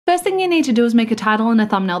First thing you need to do is make a title and a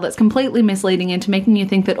thumbnail that's completely misleading into making you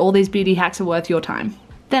think that all these beauty hacks are worth your time.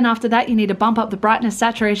 Then after that, you need to bump up the brightness,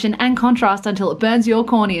 saturation, and contrast until it burns your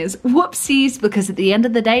corneas. Whoopsies, because at the end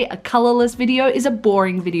of the day, a colorless video is a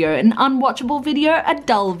boring video, an unwatchable video, a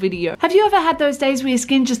dull video. Have you ever had those days where your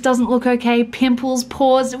skin just doesn't look okay? Pimples,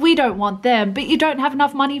 pores, we don't want them, but you don't have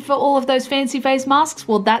enough money for all of those fancy face masks?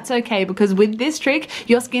 Well, that's okay, because with this trick,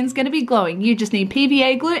 your skin's gonna be glowing. You just need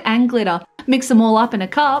PVA glue and glitter. Mix them all up in a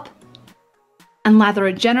cup and lather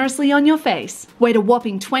it generously on your face. Wait a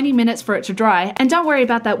whopping 20 minutes for it to dry, and don't worry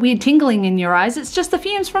about that weird tingling in your eyes, it's just the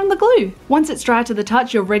fumes from the glue. Once it's dry to the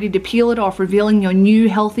touch, you're ready to peel it off, revealing your new,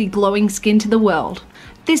 healthy, glowing skin to the world.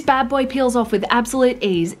 This bad boy peels off with absolute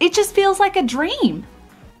ease. It just feels like a dream.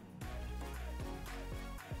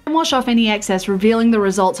 And wash off any excess, revealing the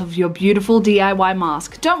results of your beautiful DIY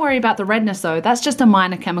mask. Don't worry about the redness though, that's just a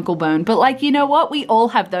minor chemical burn, but like, you know what? We all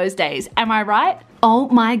have those days, am I right? Oh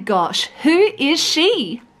my gosh, who is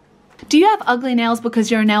she? Do you have ugly nails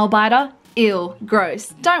because you're a nail biter? Ew, gross.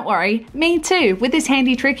 Don't worry, me too. With this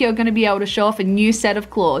handy trick, you're going to be able to show off a new set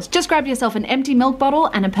of claws. Just grab yourself an empty milk bottle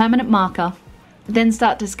and a permanent marker. Then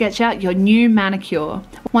start to sketch out your new manicure.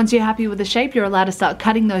 Once you're happy with the shape, you're allowed to start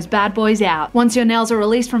cutting those bad boys out. Once your nails are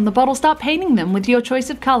released from the bottle, start painting them with your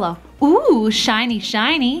choice of color. Ooh, shiny,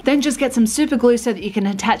 shiny. Then just get some super glue so that you can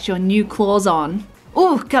attach your new claws on.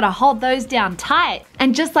 Ooh, gotta hold those down tight.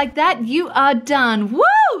 And just like that, you are done.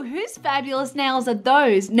 Woo! Whose fabulous nails are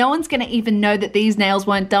those? No one's gonna even know that these nails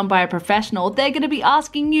weren't done by a professional. They're gonna be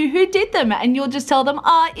asking you who did them, and you'll just tell them,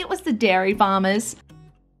 it was the dairy farmers.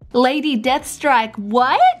 Lady Deathstrike,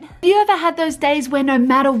 what? Have you ever had those days where no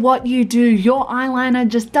matter what you do, your eyeliner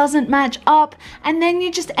just doesn't match up, and then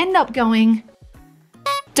you just end up going,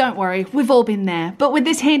 don't worry, we've all been there. But with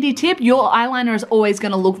this handy tip, your eyeliner is always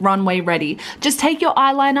going to look runway ready. Just take your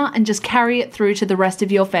eyeliner and just carry it through to the rest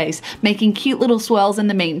of your face, making cute little swirls in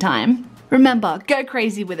the meantime. Remember, go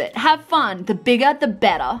crazy with it. Have fun. The bigger, the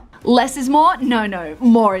better. Less is more? No,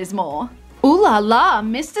 more is more. Ooh la la,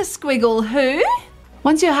 Mr. Squiggle who?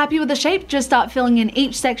 Once you're happy with the shape, just start filling in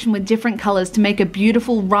each section with different colors to make a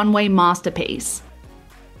beautiful runway masterpiece.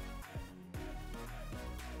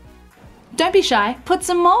 Don't be shy, put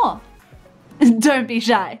some more. Don't be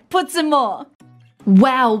shy, put some more.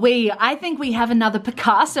 Wowee, I think we have another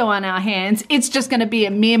Picasso on our hands. It's just gonna be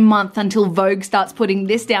a mere month until Vogue starts putting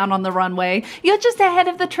this down on the runway. You're just ahead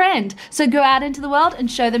of the trend, so go out into the world and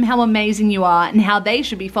show them how amazing you are and how they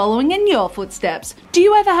should be following in your footsteps. Do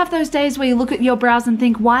you ever have those days where you look at your brows and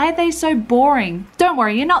think, why are they so boring? Don't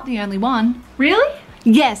worry, you're not the only one. Really?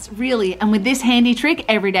 Yes, really, and with this handy trick,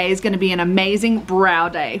 every day is going to be an amazing brow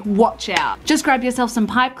day. Watch out. Just grab yourself some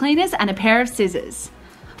pipe cleaners and a pair of scissors.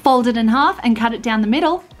 Fold it in half and cut it down the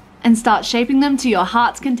middle, and start shaping them to your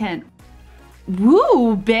heart's content.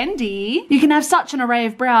 Woo, bendy. You can have such an array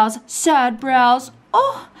of brows. Sad brows.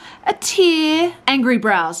 Oh, a tear. Angry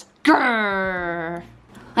brows. Grrr.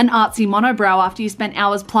 An artsy monobrow after you spent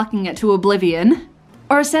hours plucking it to oblivion.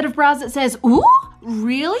 Or a set of brows that says, ooh,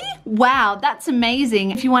 really? Wow, that's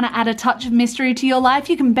amazing. If you want to add a touch of mystery to your life,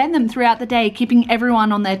 you can bend them throughout the day, keeping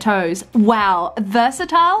everyone on their toes. Wow,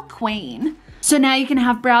 versatile queen. So now you can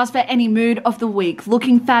have brows for any mood of the week.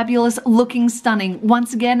 Looking fabulous, looking stunning.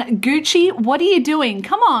 Once again, Gucci, what are you doing?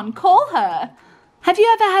 Come on, call her. Have you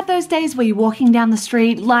ever had those days where you're walking down the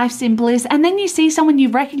street, life's in bliss, and then you see someone you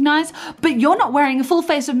recognize, but you're not wearing a full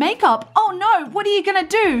face of makeup? Oh no, what are you gonna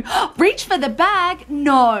do? Reach for the bag?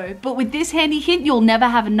 No, but with this handy hint, you'll never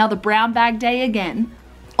have another brown bag day again.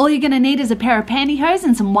 All you're gonna need is a pair of pantyhose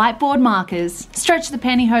and some whiteboard markers. Stretch the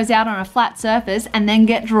pantyhose out on a flat surface and then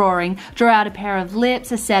get drawing. Draw out a pair of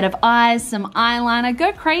lips, a set of eyes, some eyeliner,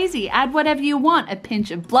 go crazy, add whatever you want, a pinch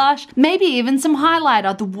of blush, maybe even some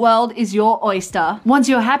highlighter. The world is your oyster. Once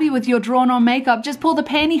you're happy with your drawn on makeup, just pull the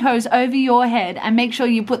pantyhose over your head and make sure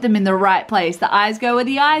you put them in the right place. The eyes go where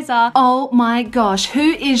the eyes are. Oh my gosh,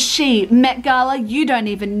 who is she? Met Gala, you don't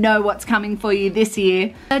even know what's coming for you this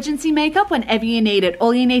year. Emergency makeup whenever you need it.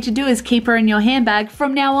 All you need to do is keep her in your handbag.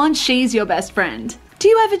 From now on, she's your best friend. Do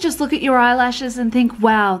you ever just look at your eyelashes and think,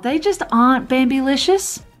 wow, they just aren't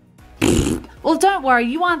Bambylicious? Well, don't worry,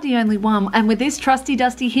 you aren't the only one, and with this trusty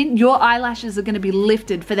dusty hint, your eyelashes are going to be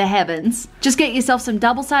lifted for the heavens. Just get yourself some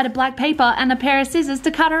double-sided black paper and a pair of scissors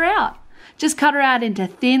to cut her out. Just cut her out into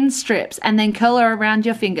thin strips and then curl her around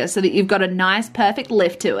your finger so that you've got a nice, perfect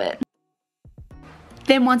lift to it.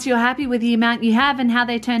 Then once you're happy with the amount you have and how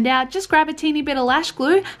they turned out, just grab a teeny bit of lash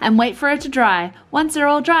glue and wait for it to dry. Once they're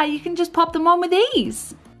all dry, you can just pop them on with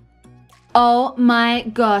ease. Oh my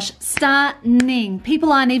gosh, stunning.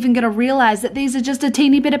 People aren't even gonna realize that these are just a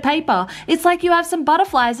teeny bit of paper. It's like you have some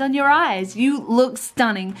butterflies on your eyes. You look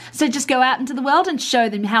stunning. So just go out into the world and show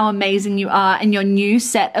them how amazing you are in your new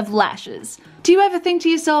set of lashes. Do you ever think to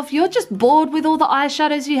yourself, you're just bored with all the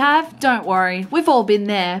eyeshadows you have? Don't worry, we've all been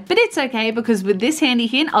there. But it's okay, because with this handy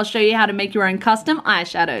hint, I'll show you how to make your own custom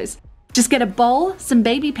eyeshadows. Just get a bowl, some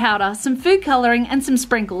baby powder, some food coloring, and some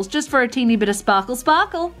sprinkles, just for a teeny bit of sparkle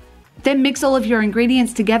sparkle. Then mix all of your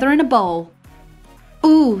ingredients together in a bowl.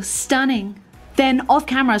 Ooh, stunning. Then off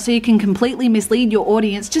camera, so you can completely mislead your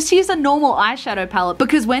audience, just use a normal eyeshadow palette,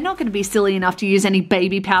 because we're not going to be silly enough to use any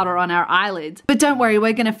baby powder on our eyelids. But don't worry,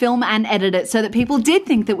 we're going to film and edit it so that people did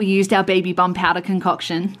think that we used our baby bum powder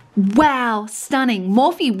concoction. Wow, stunning.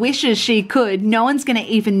 Morphe wishes she could. No one's going to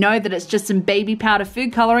even know that it's just some baby powder,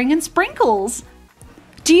 food coloring, and sprinkles.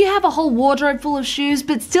 Do you have a whole wardrobe full of shoes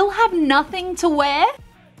but still have nothing to wear?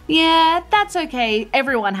 Yeah, that's okay,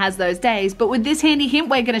 everyone has those days, but with this handy hint,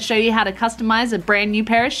 we're going to show you how to customize a brand new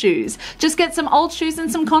pair of shoes. Just get some old shoes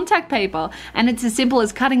and some contact paper, and it's as simple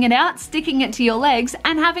as cutting it out, sticking it to your legs,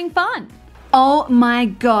 and having fun. Oh my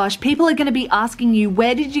gosh, people are going to be asking you,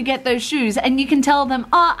 where did you get those shoes? And you can tell them,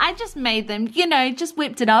 oh, I just made them, you know, just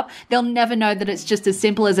whipped it up. They'll never know that it's just as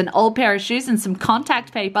simple as an old pair of shoes and some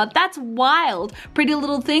contact paper. That's wild. Pretty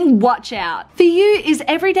little thing, watch out. For you, is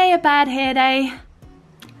every day a bad hair day?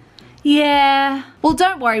 Yeah. Well,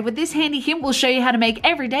 don't worry, with this handy hint, we'll show you how to make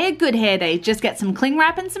every day a good hair day. Just get some cling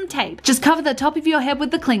wrap and some tape. Just cover the top of your head with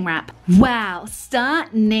the cling wrap. Wow,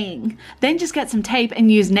 stunning. Then just get some tape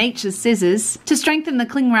and use nature's scissors to strengthen the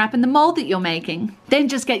cling wrap in the mold that you're making. Then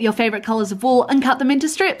just get your favorite colors of wool and cut them into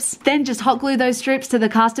strips. Then just hot glue those strips to the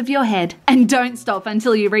cast of your head. And don't stop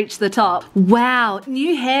until you reach the top. Wow,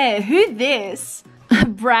 new hair, who this?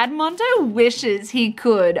 Brad Monto wishes he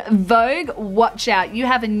could. Vogue, watch out. You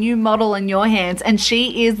have a new model in your hands and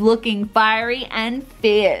she is looking fiery and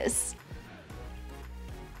fierce.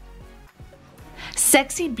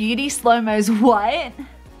 Sexy beauty slow-mos, what?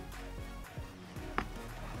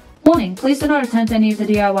 Warning, please do not attempt any of the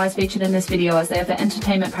DIYs featured in this video as they are for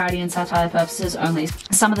entertainment, parody and satire purposes only.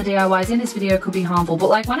 Some of the DIYs in this video could be harmful, but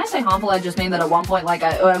like when I say harmful, I just mean that at one point, like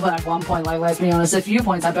let's be honest, a few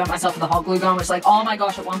points I burnt myself with a hot glue gun, which like, oh my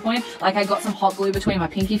gosh, at one point, like I got some hot glue between my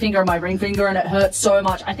pinky finger and my ring finger and it hurt so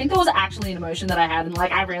much. I think there was actually an emotion that I had, and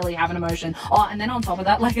like I rarely have an emotion. Oh, and then on top of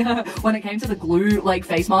that, like when it came to the glue like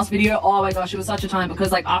face mask video, oh my gosh, it was such a time,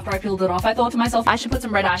 because like after I peeled it off, I thought to myself, I should put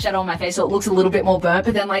some red eyeshadow on my face so it looks a little bit more burnt,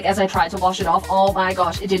 but then like as I tried to wash it off, oh my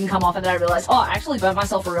gosh, it didn't come off, and then I realized, oh, I actually burnt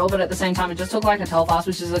myself for real, but at the same time it just took like a Telfast,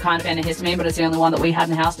 which is a kind of antihistamine, but it's the only one that we had in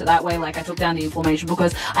the house, so that way like I took down the inflammation,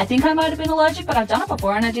 because I think I might have been allergic, but I've done it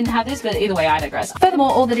before and I didn't have this, but either way I digress.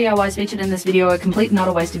 Furthermore, all the DIYs featured in this video are complete, not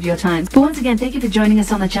a waste of your time. But once again, thank you for joining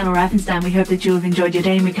us on the channel Rifenstine. We hope that you have enjoyed your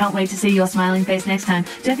day and we can't wait to see your smiling face next time.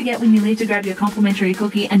 Don't forget when you leave to grab your complimentary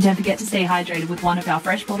cookie, and don't forget to stay hydrated with one of our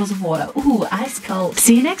fresh bottles of water. Ooh, ice cold.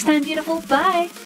 See you next time, beautiful. Bye!